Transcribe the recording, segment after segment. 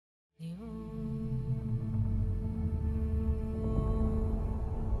My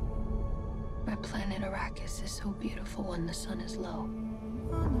planet Arrakis is so beautiful when the sun is low.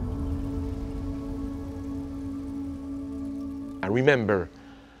 I remember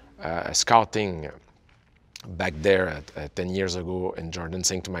scouting back there 10 years ago in Jordan,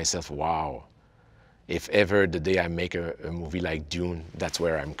 saying to myself, wow, if ever the day I make a movie like Dune, that's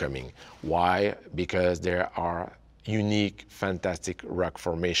where I'm coming. Why? Because there are unique, fantastic rock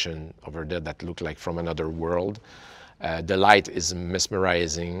formation over there that look like from another world. The light is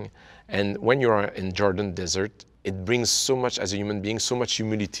mesmerizing. And when you are in Jordan desert, it brings so much, as a human being, so much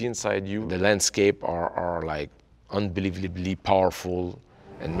humility inside you. The landscape are like unbelievably powerful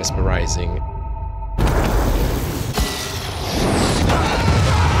and mesmerizing.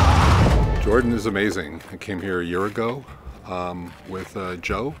 Jordan is amazing. I came here a year ago with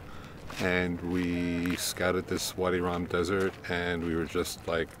Joe, and we scouted this Wadi Rum desert, and we were just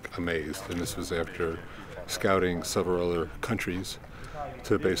like amazed. And this was after scouting several other countries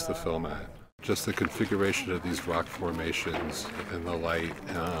to base the film at. Just the configuration of these rock formations and the light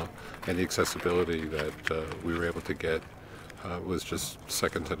and the accessibility that we were able to get was just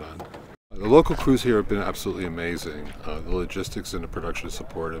second to none. The local crews here have been absolutely amazing. The logistics and the production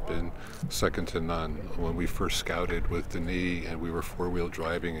support have been second to none. When we first scouted with Denis and we were four-wheel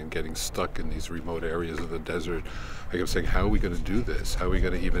driving and getting stuck in these remote areas of the desert, I kept saying, how are we going to do this? How are we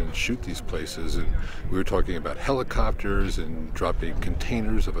going to even shoot these places? And we were talking about helicopters and dropping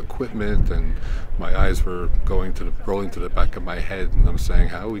containers of equipment, and my eyes were rolling to the back of my head, and I'm saying,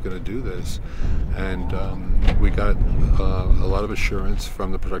 how are we going to do this? And we got a lot of assurance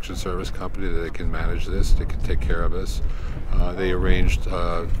from the production service company that they can manage this, they can take care of us. They arranged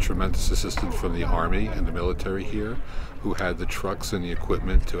tremendous assistance from the Army and the military here, who had the trucks and the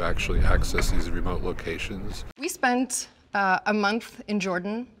equipment to actually access these remote locations. We spent a month in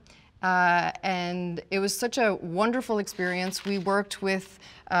Jordan, and it was such a wonderful experience. We worked with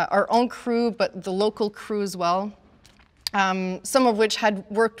our own crew, but the local crew as well. Some of which had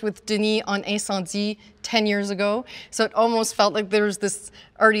worked with Denis on Incendie 10 years ago. So it almost felt like there was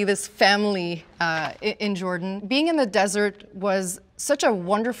already this family in Jordan. Being in the desert was such a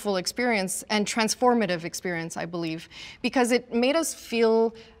wonderful experience and transformative experience, I believe, because it made us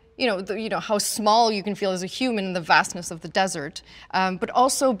feel how small you can feel as a human in the vastness of the desert, but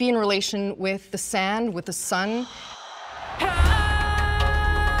also be in relation with the sand, with the sun.